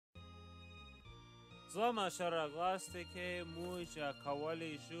زما سره غاسته کې موږ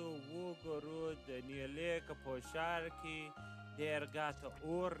کولی شو وګورو د نیلیک په ښار کې ډېر ګټه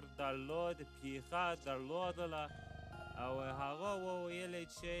اور درلود، پیښه درلودله او هغه وویلی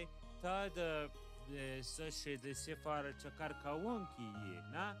چې ته د څه شي د سفر چکر کوونکی یې،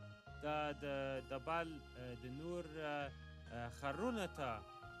 نه د بل د نور ښارونو ته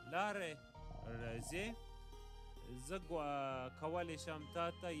لارې راځې. زه کولی شم تا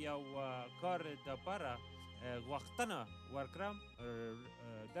ته یو کار دپاره غوښتنه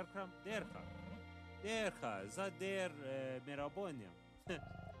درکړم. ډېر ښه زه ډېر مهربان یم.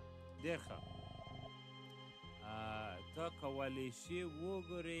 ډېر ښه ته کولی شي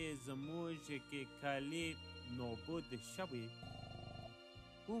وګورې زموږ کې کالي نابود شوي،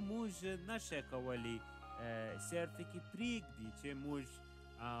 خو موږ نشی کولی صرف کې پرېږدي چې موږ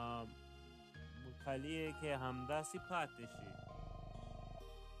کالی کې همداسې پاتې شي.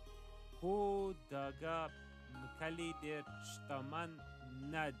 خو دغه کلی ډېر شتمن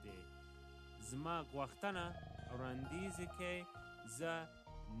نه دی. زما غوښتنه وړاندیز کې زه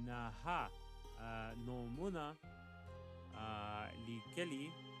نهه نومونه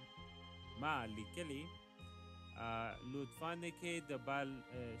ما لیکلي لطفاً کې د بل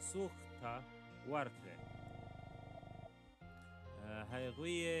څوک ته ورکړئ.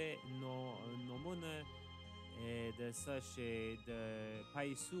 هغوی نومونه د څه شی د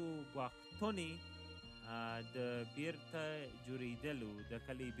پیسو غوښتنې د بیرته جوړېدلو د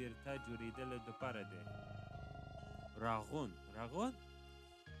کلي بیرته جوړېدلو دپاره دی. راغون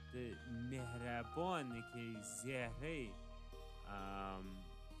د مهربان کې زهرې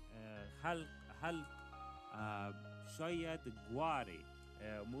خلق شاید غواړي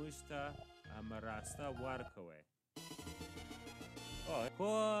موږ ته مرسته ورکوي.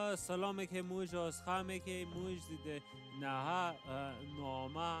 خو سلام که موج از خامه که موج دیده نها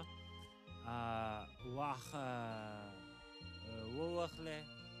نامه ووخله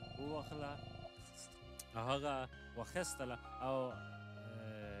هغه وخستله او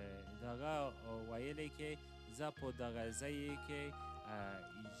دغه ویلی که زه په دغه ځای کې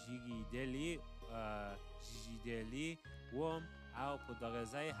ژیږېدلی وم او په دغه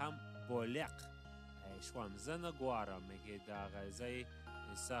ځای هم بالغ شوم. زه نه غواړم که دغه ځای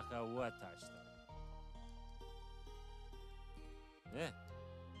څخه وتښتم.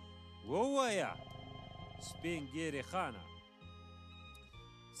 ووایه سپین ږیرې خانه،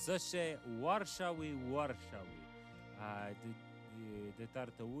 څه شی ورشوي د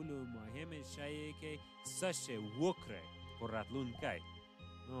ترتولو مهم شی کې څه شی وکړئ په راتلونکی.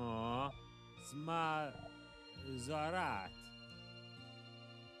 زما زارت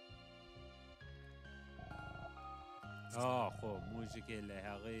خو موږ کې له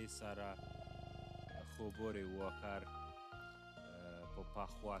هغې سره خبرې وکړ په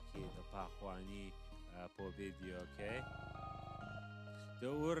پخوا کې د پخواني په ویډیو کې د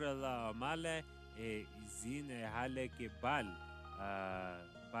اور له امله ځینې خلک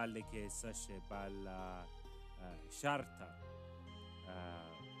بل کې څه شی بل شهر ته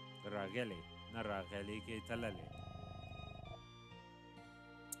راغلی نه راغلی کې تللی.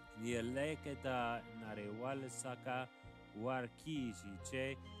 نیلی که د نړیوال څخه ورکیږي چې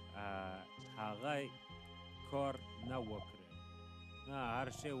هغه کار نه وکړي. هر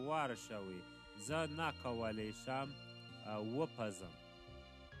شی ورشوي. زه نکولی شم وپزم.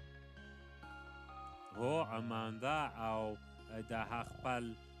 هو امانده او د خپل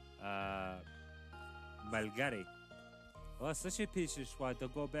ملګری څه شی پیښ شوه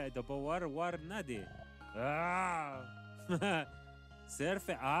د باور وړ نه دی. صرف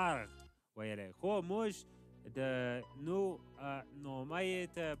ارغ ویلی. خو موږ د نامه یې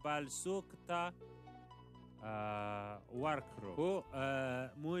ته بل څوک ته ورکړو. خو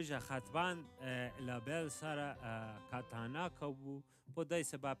موږ حتما له بل سره کتنه کوو. په دې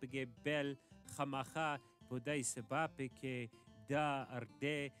سبب کې بل خامخا په دې سبب کې د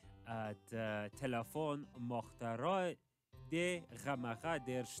تلفن مخترع دی خامخا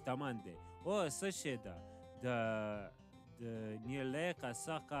ډېر شتمن دی. او څه شی ده د نیلیق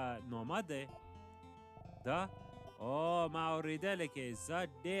څخه نامه دی ده. ما اورېدلی که زه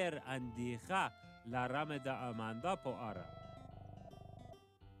ډېر اندېښه لرم د امانده په اړه.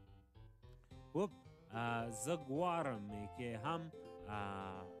 خب زه غواړم که هم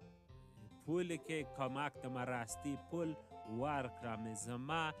پول کې کمک د مرستې پول ورکړم.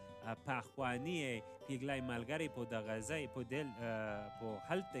 زما پخواني پیغلی ملګری په دغه ځای په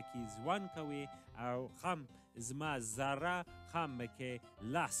هلته کې ژوند کوي او هم زما زره هم کې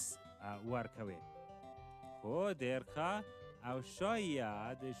لس ورکوي. خو ډېر ښه او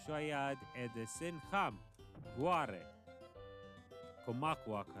شاید ادیسن هم غواړي کمک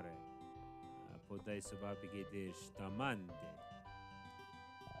وکړي په دې سبب کې ډېر شتمن دی.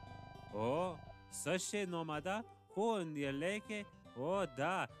 او څه شی نومه ده؟ خو نجلۍ کې او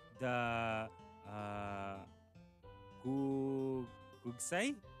دا د ګوګسۍ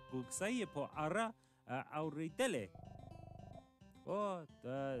په اړه اورېدلې. او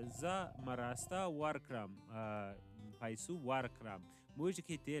زه مرسته ورکړم، پیسو ورکړم. موږ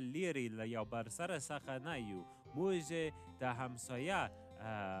کې ډېر لرې له یو بل سره څخه نه یو، موږ د همسایه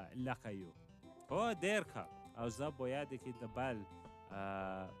لکه یو. او ډېر ښه. او زه باید که د بل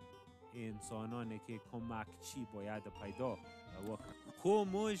انسانانو کې کمکچی باید پیدا وکړم. خو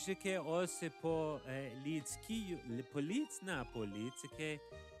موږ که اوس په لیدز کې په لیدز نه په لیدز کې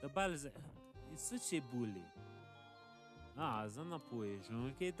د بل څه چې بولي زه نه پوهېږم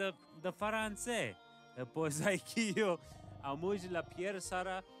کې د فرانسې په ځای کې یو. او موږ له پیر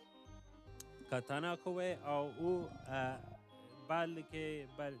سره کتنه کوئ او او بلکې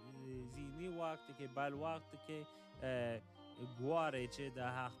ځینې وخت کې بل وخت کې ګوارې چې د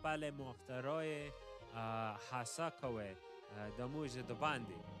خپل محترای هڅه کوئ د موږ د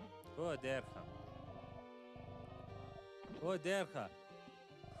باندې. او ډېر ښه. او ډېر ښه.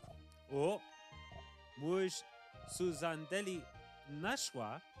 او موږ سوځندلې نه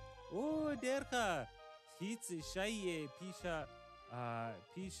شوه. او ډېر ښه. هیڅ شی یې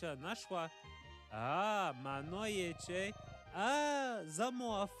پیشه نه شوه. معنا یې چې زه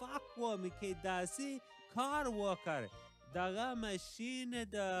موفق وم که داسې کار وکړ. دغه ماشین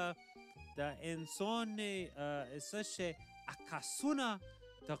د انسان څه شی عکسونه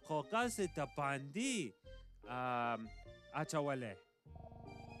د کاغذ د باندې اچولی.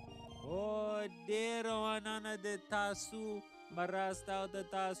 او ډېره مننه د تاسو مرسته او د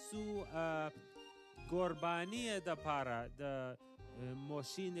تاسو قربانی دپاره د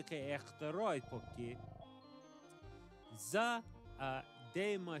ماشین که اختراع پکې. زه د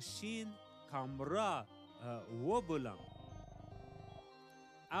ماشین کامرا وبولم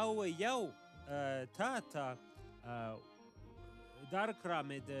او یو تا درکړم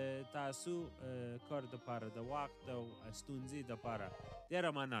د تاسو کار دپاره د وخت او ستونزې دپاره.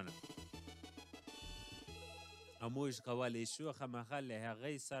 ډېره مننه. موږ کولی شو خامخا له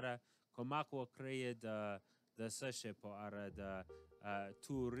هغې سره کمک وکړئ د څه شي په اړه د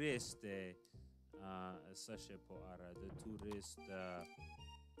توریست څه شي په اړه د توریست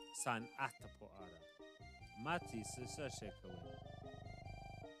صنعت په اړه. ماتې څه شی کوئ؟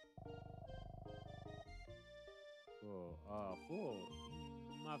 خو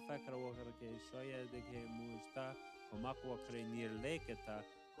ما فکر وکړ که شاید که موږ ته کمک وکړئ، نیرلیک ته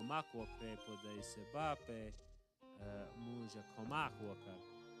کمک وکړئ، په دې سبب موږ کمک وکړ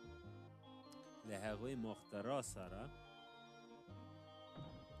له هغوی مخترع سره.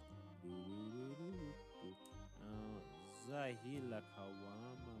 زه هیله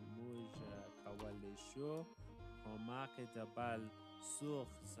کوم موږ کولی شو کمک د بل څوک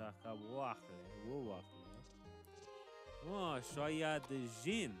څخه وواخلئ. شاید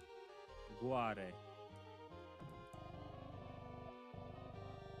ژین غواړئ.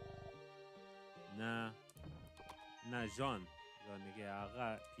 نه ژان که هغه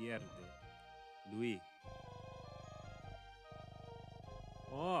پیر دی لوی.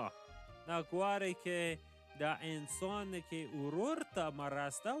 نه غواړئ که د انسان که ورور ته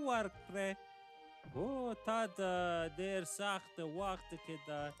مرسته ورکړئ. تا د ډېر سخت وخت کې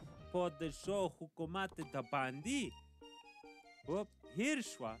د پادشاه حکومت د باندې هیر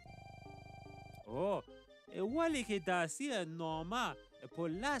شوه. ولې که داسې نامه په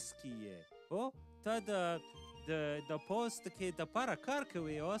لاس کې یې ته د پوست کې دپاره کار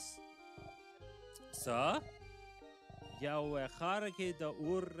کوئ اوس؟ څه؟ یو ښار کې د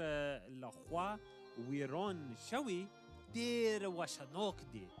اور لخوا ویران شوي ډېر وحشتناک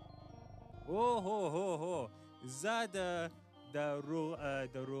دی. زه د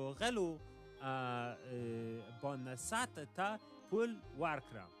روغلو بانست ته پول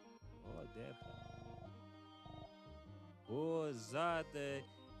ورکړم. ډېر ښه. زه د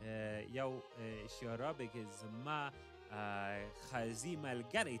یو شرابی که زما ښځې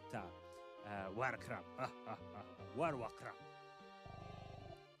ملګرې ته ورکړم وکړم.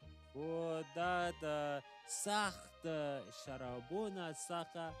 خو دا د سخت شرابونو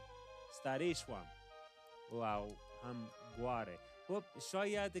څخه ستړی شوم او هم غواړې.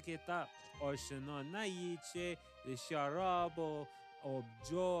 شاید که تا آشنا نه یی چې شراب و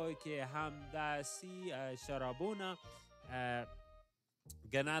آبجو که همداسې شرابونه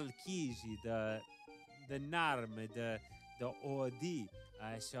ګڼل کیږي. د نرم د عادي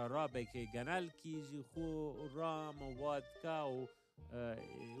شرابی که ګڼل کیږي، خو رام و وادکا و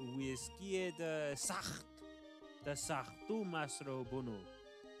ویسکی د سختو مشروبونو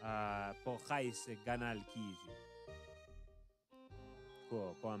په حیث ګڼل کیږي. خو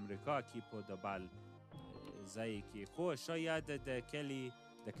په امریکا کې په د بل ځای کې خو شاید د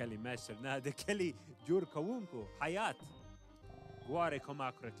کلي مشر نه د کلي جوړ کوونکو حیات غواړي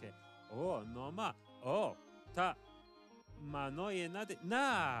کمک وکړي. نامه ته معنا یې نه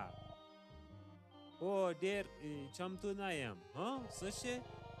ډېر چمتو نه یم. څه شی؟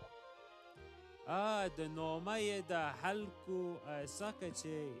 د نامه یې د خلکو څخه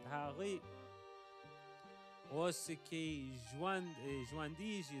چې هغوی اوس کې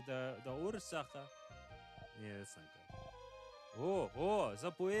ژوندیږي د اور څخه. زه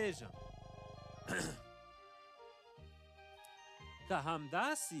پوهېږم. که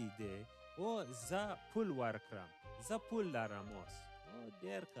همداسې دی زه پول ورکړم. زه پول لرم اوس.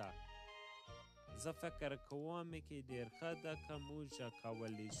 ډېر ښه. زه فکر کوم چې ډېر ښه ده که موږ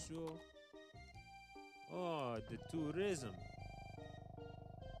کولی شو د توریزم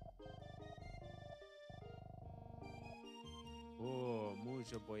موږ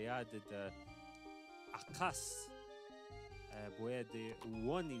باید د عکس باید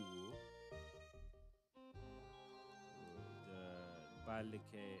ونیوو د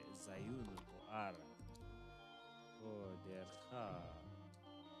بلکې ځایونو په اړه. ډېر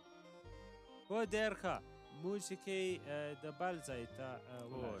ښه. موږ کې د بل ځای ته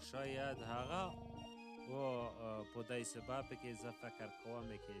شاید هغه په دې سبب کې زه فکر کوم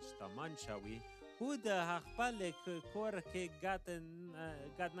چې شتمن شوي خو د خپل کور کې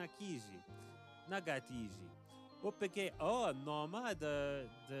ګټ نه کیږي نه ګټیږي. پکې نامه د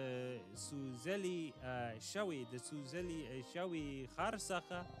سوځلي شوي خر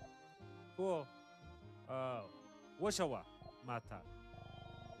څخه وشوه ماته.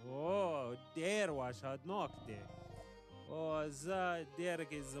 ډېر وحشتناک دی. زه ډېر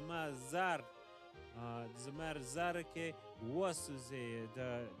کې زما زر کې وسوځي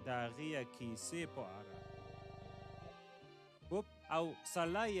د هغې کیسې په اړه. او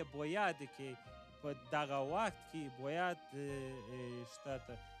سړی باید کې په دغه وخت کې باید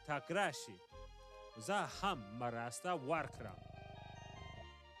تکړه شي. زه هم مرسته ورکړم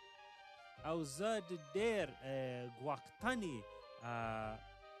او زه ډېر غوښتنې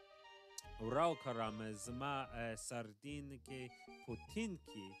راوکړم زما سردین کې په تین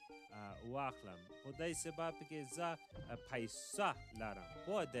کې واخلم. په دې سبب کې زه پیسه لرم.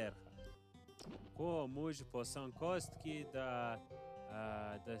 ډېر ښه. خو موږ په سانکاست کې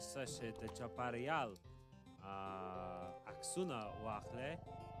د چاپېریال عکسونه واخلئ.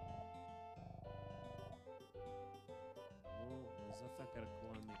 زه فکر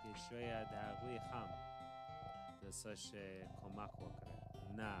کوم چې شاید هغوی هم د څه شي کمک وکړي.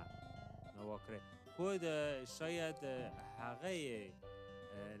 نه وکړي. خو شاید هغه یې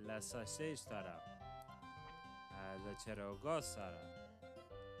له څه شي سره د چراغا سره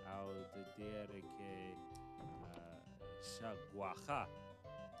او د ډېر کې ښه ګواښه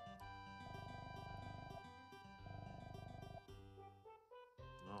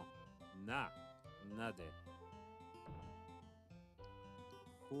نه دی.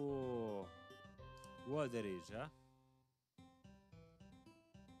 خو ودرېږه.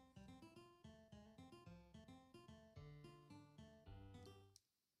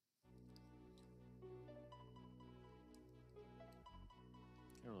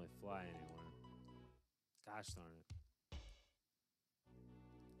 Can't really fly anywhere. Gosh darn it.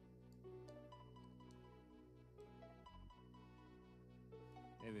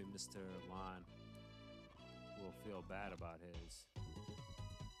 Maybe Mr. Lon will feel bad about his.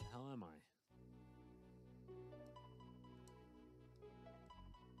 The hell am I?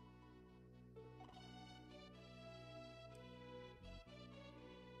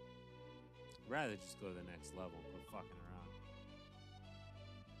 Rather just go to the next level and quit fucking around.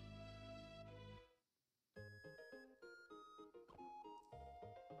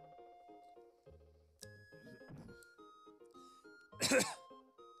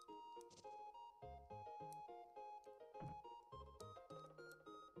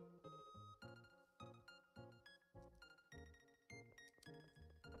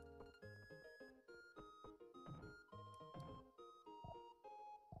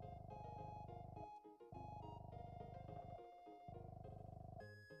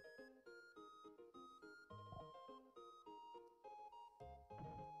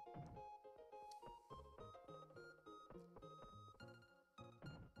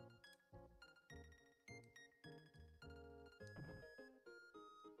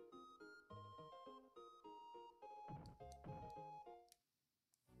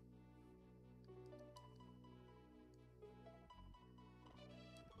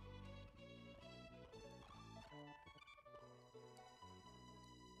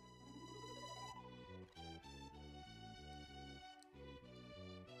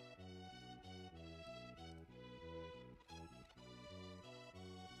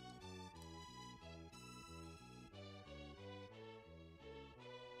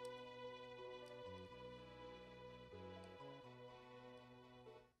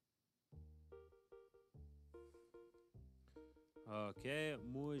 اوکې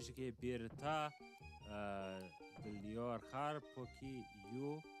موږ کې بیرته د لیار ښار پکې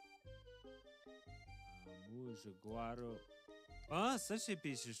یو موږ غواړو څه شي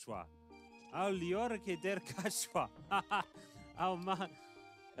پیښه شوه او لیار کې ډېر کش شوه او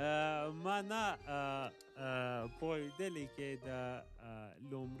ما نه پوهېدلې کې د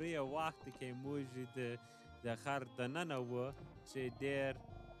لومړي وخت کې موږ د ښار دننه وه چې ډېر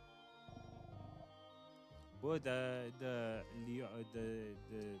و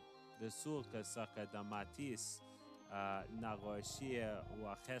د سوق څخه د ماتیس نقاشي یې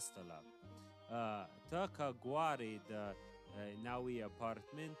واخیستله ته که غواړې د نوی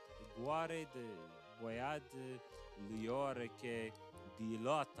اپارتمنت غواړې باید لیار کې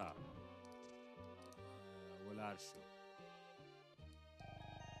دیلا ته ولاړ شو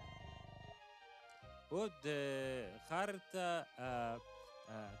او د ښار ته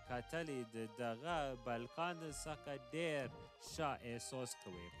کتلې د دغه بلکان څخه ډېر ښه احساس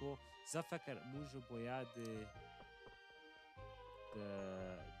کوي خو زه فکر موږ باید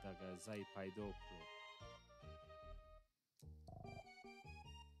دغه ځای پیدا کړو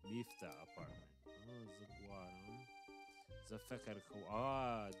میفته اپارتمنت زه غواړم زه فکر کوم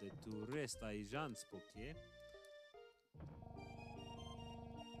د تورست ایجانس پکې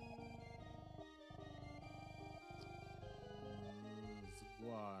زه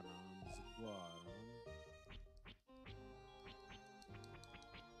غواړم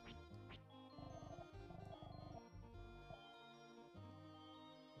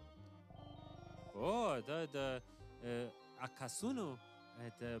دا د عکسونو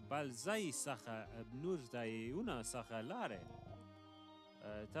د بل ځای څخه نور ځایونه څخه لارې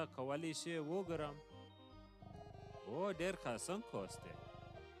ته کولی شې وګورم ډېر ښه سنکوس دی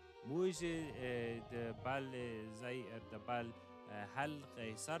موږ د بل ځای د بل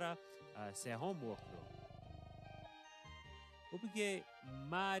حلقې سره سهام وکړو وبګې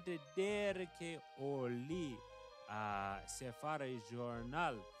ما د ډېر کې اولی سفر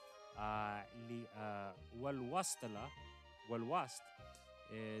ژورنال ولوست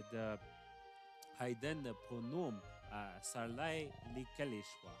د هایدن په نوم سړی لیکلی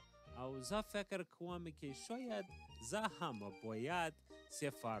شوه او زه فکر کوم چې شاید زه هم باید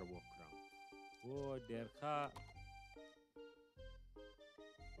سفر وکړم ډېر ښه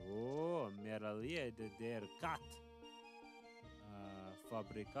میرالیه د ډېر ګټ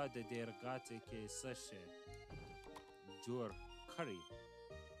فابریکه د ډېر ګټ کې څه شی جوړ کړي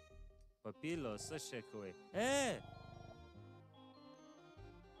په پیلو څه شی کوي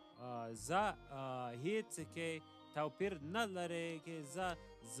زه هیڅ کې توپیر نه لري چې زه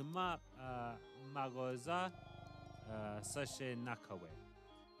زما مغازه څه شی نه کوي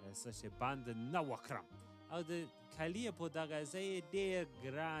څه شی بند نه وکړم او د کلیه په دغه ځای ډېر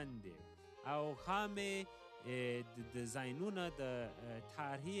ګران دی او خامې د ډیزاینونه د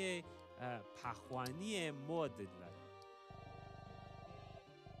طرحې پخواني مود لري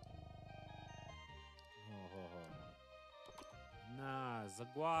نه زه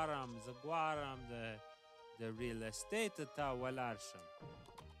غواړم د ریل اسټیټ ته ولاړ شم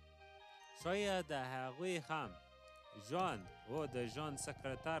شاید د هغوی هم ژان د ژان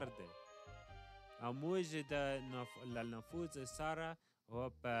سکرتر دی او موږ له نفوذ سره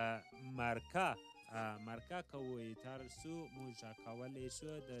په مرکه کوو تر څو موږ کولی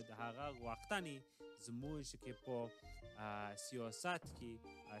شو د هغه غوښتنې زموږ کې په سیاست کې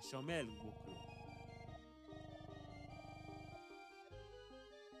شامل وکړو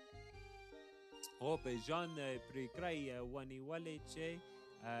په ژان پریکړه یې ونیولې چې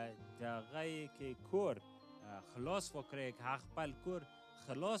دغه یې کې کور خلاص وکړي که خپل کور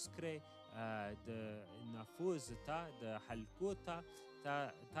خلاص کړي د نفوذ ته د حلقو ته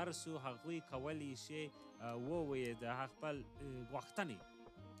تر څو هغوی کولی شي ووایي د خپل غوښتنې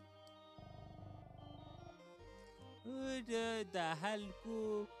د حلقو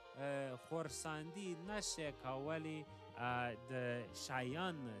خورسندي نشي کولی د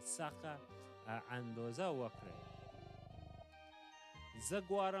شیان څخه اندازه وکړي زه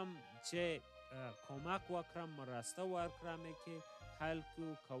غواړم چې کمک وکړم مرسته وکړم چې خلکو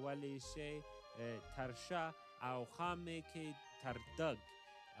کولی شي تر ښه او خامې کې تر ډګ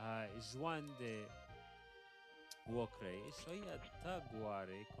ژوند وکړئ شاید ته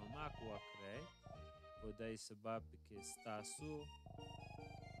غواړئ کمک وکړئ په دې سبب کې ستاسو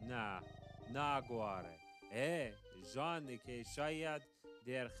نه غواړئ ژوند کې شاید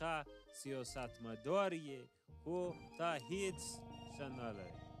ډېر ښه سیاستمدار یې خو ته هیڅ څه نه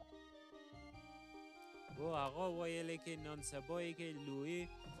لرې هغه ویلې که نن سبا یې که لوی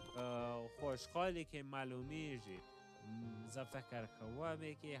خوشحالي که معلومیږي زه فکر کوم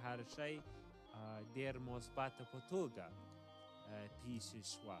که هر شی ډېر مثبت په توګه پیش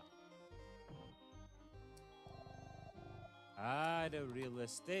شوه. د ریل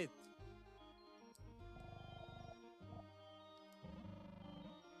استیت.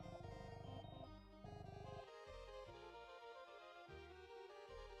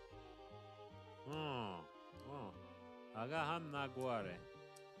 هغه هم ناګواره.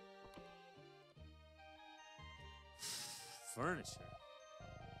 فرنیچر.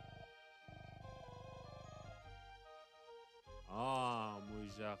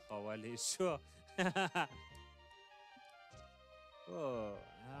 موږ خولی شو.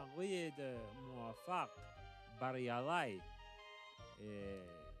 هغوی د موفق بریالی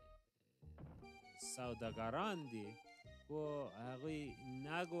سوداګران دي خو هغوی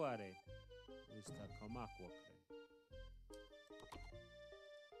نګوارې موږ ته کمک وکړئ.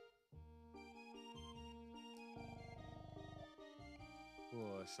 خو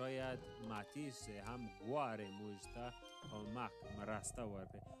شاید ماتیس هم ګوارې موږ ته کمک مرسته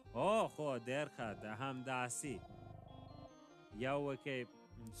وکړي. خو ډېر ښه ده همداسې یو کې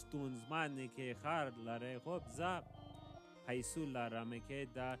ستونزمن کې خر لرئ. خب زه پیسو لرم که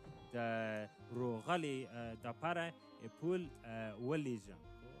د روغلي دپاره پول ولیږم.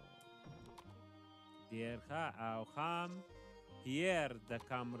 ډېر ښه. او هم پیر د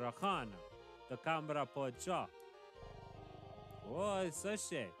کامرا خانه د کامرا پادشاه. څه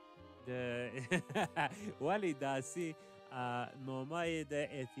شی ولې داسې نامه یې د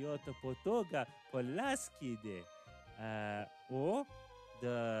احتیاط په توګه په لاس کې دی؟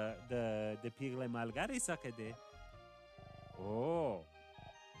 د پیغلې ملګری څخه دی؟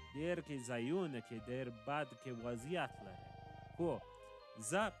 ډېر کې ځایونه کې ډېر بد کې وضعیت لري. خو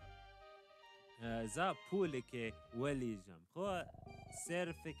زه پول کې ولیږم خو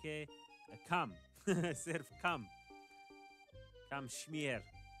صرف کې صرف کم شمیر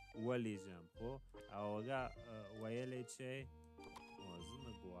ولیږم. خو او هغه ویلی چې زه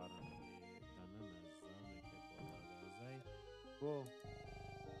نه ګوارم دننه ځمه کې بالا راځئ. خو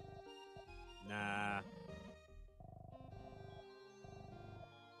نه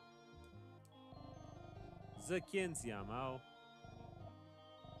زه کینز یم. او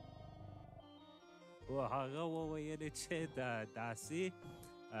خو هغه وویلې چې داسې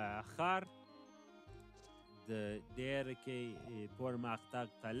خر د ډېر کې پرمختګ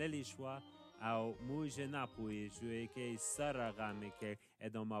تللی شوه او موږ نه پوهېږو که څه رقم کې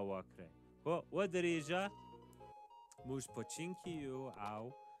ادامه وکړي. خو ودرېږه موږ په چین کې یو او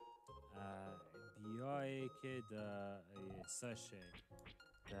بیایې که د څه شی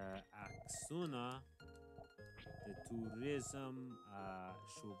د عکسونه د توریزم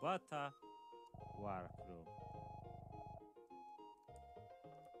شعبه ته ورکړو.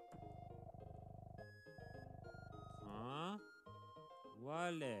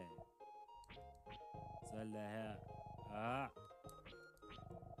 ولې زه له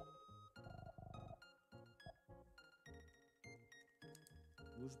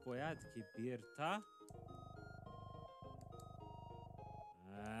موږ باید که بیرته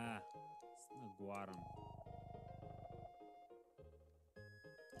نه ګوارم.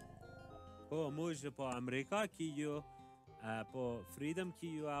 خو موږ په امریکا کې یو په فریدم کې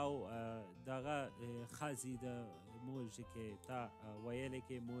یو او دغه ښځې د موږ کې تا ویلې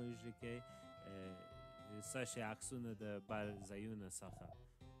کې موږ کې څه شی عکسونه د بل ځایونو څخه.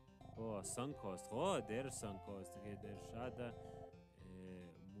 څنګه کاست؟ ډېر څنګه کاست که ډېر ښه ده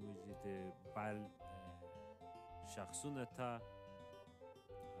موږ د بل شخصونو ته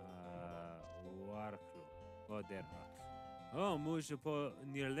ورکړو. ډېر ښه. موږ په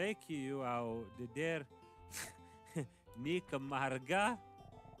نیرلۍ کې یو او د ډېر نیکه مرګه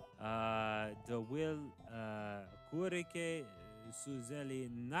د ویل کورې کې سوځلې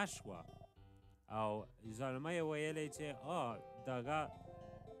نه شوه او زلمی یې ویلی چې دغه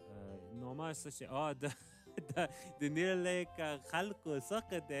نامه څه شی د نیرلۍ خلکو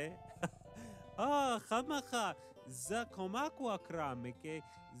څخه دی. خامخا زه کمک وکړم که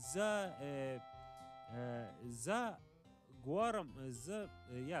زه ګوارم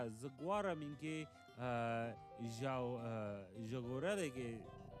اینکه ژغورلی که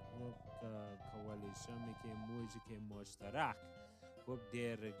کولی شم که موږ که مشترک خب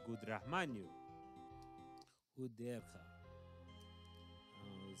ډېر ګودرحمن یو. خو ډېر ښه.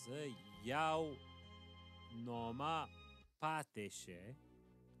 زه یو نامه پاتې شه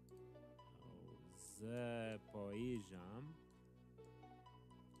زه پوهیږم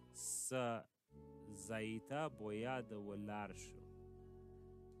څه ځای ته باید ولاړ شو.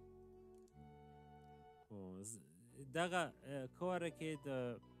 دغه کار کې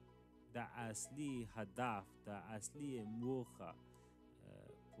د اصلي هدف د اصلي موخه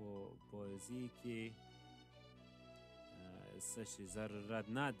په بازی کې څه شي ضرورت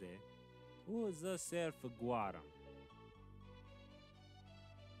نه دی او زه صرف ګوارم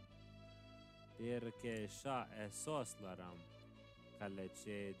ډېر کې ښه احساس لرم کله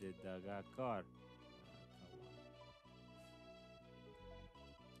چې د دغه کار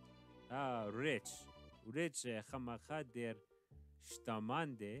کوم ریچ خامخا ډېر شتمن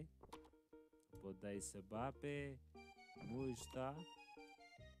دی په دې سبب موږ ته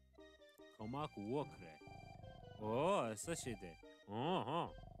کمک وکړي څه شی دی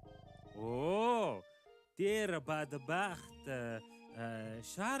ډېر بدبخت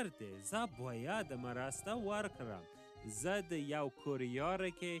شهر دی زه باید مرسته ورکړم زه د یو کوریار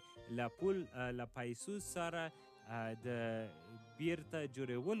کې له پیسو سره د بیرته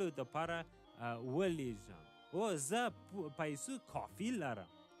جوړولو دپاره ولیږم زه پیسو کافي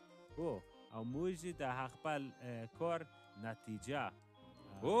لرم او موږ د خپل کار نتیجه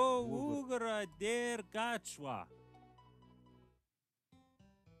وګوره ډېر ګډ شوه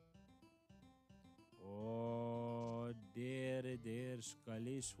ډېر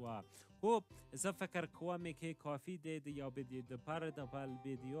ښکلې شوه زه فکر کوم کې کافي دی د یو ویډیو دپاره د بل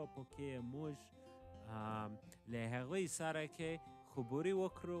ویډیو په کې موږ له هغوی سره کې خبرې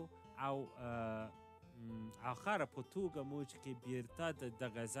وکړو او آخر په توګه موږ کې بیرته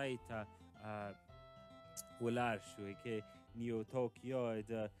دغه ځای ته ولاړ شو کې نیوتوکیا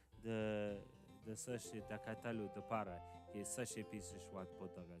د څه شي د کتلو دپاره کې څه شي پیښ شوه په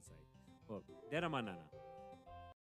دغه ځای ډېره مننه